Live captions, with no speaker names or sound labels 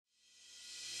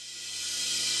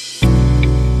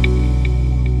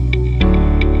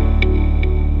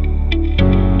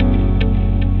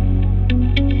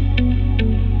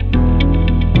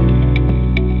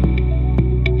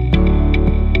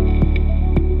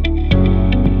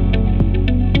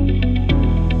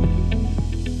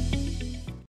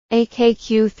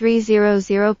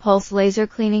AKQ300 pulse laser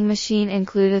cleaning machine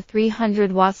include a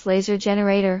 300 watts laser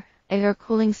generator, a air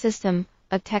cooling system,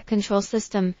 a tech control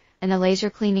system, and a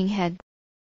laser cleaning head.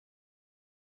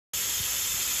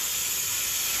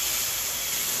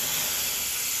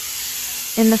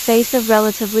 In the face of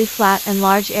relatively flat and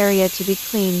large area to be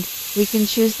cleaned, we can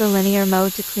choose the linear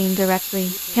mode to clean directly.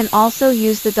 Can also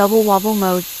use the double wobble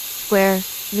mode, square.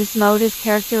 This mode is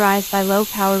characterized by low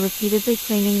power repeatedly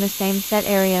cleaning the same set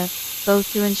area,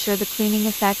 both to ensure the cleaning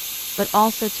effect, but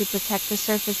also to protect the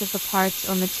surface of the parts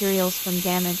or materials from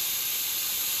damage.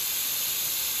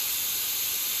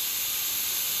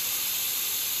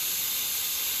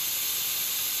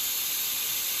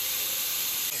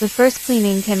 The first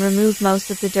cleaning can remove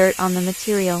most of the dirt on the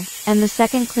material, and the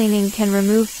second cleaning can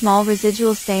remove small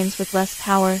residual stains with less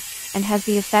power, and has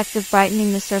the effect of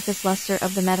brightening the surface luster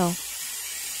of the metal.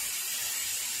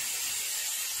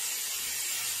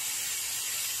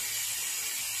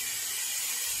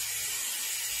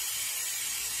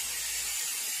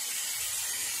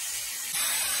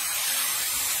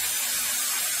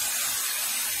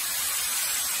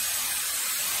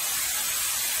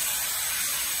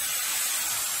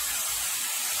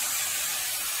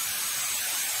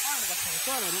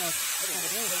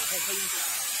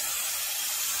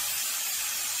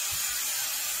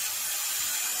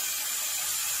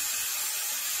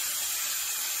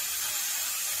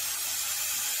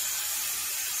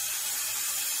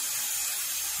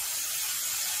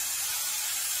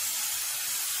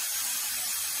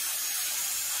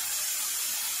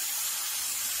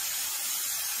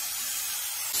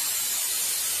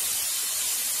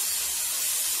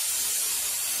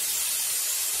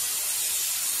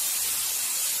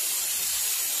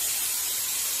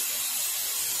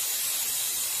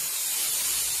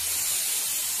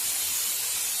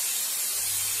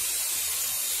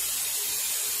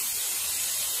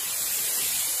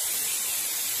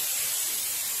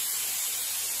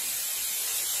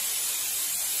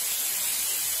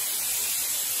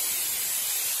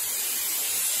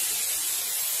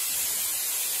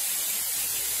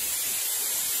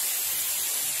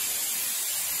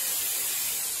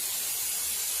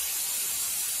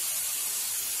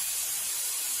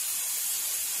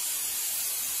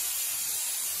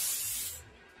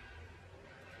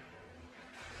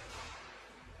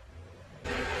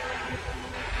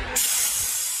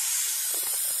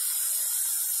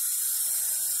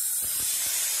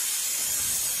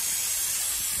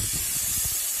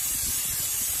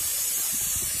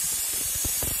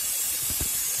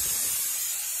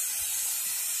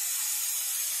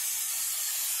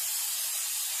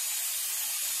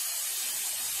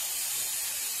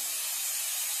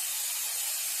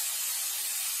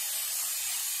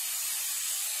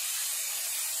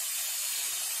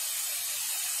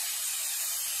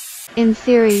 In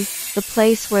theory, the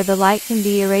place where the light can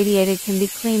be irradiated can be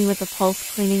cleaned with a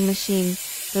pulse cleaning machine,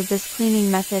 though this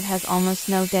cleaning method has almost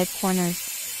no dead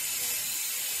corners.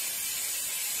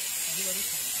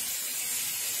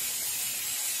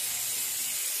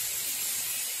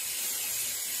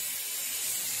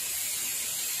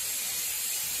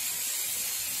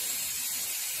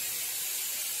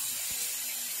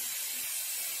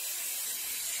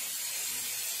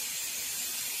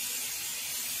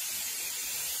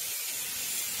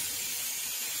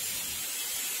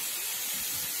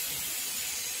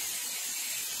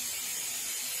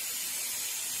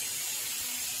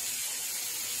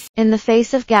 In the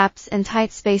face of gaps and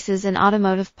tight spaces in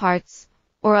automotive parts,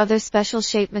 or other special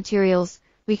shaped materials,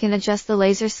 we can adjust the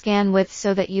laser scan width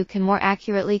so that you can more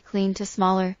accurately clean to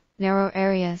smaller, narrow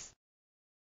areas.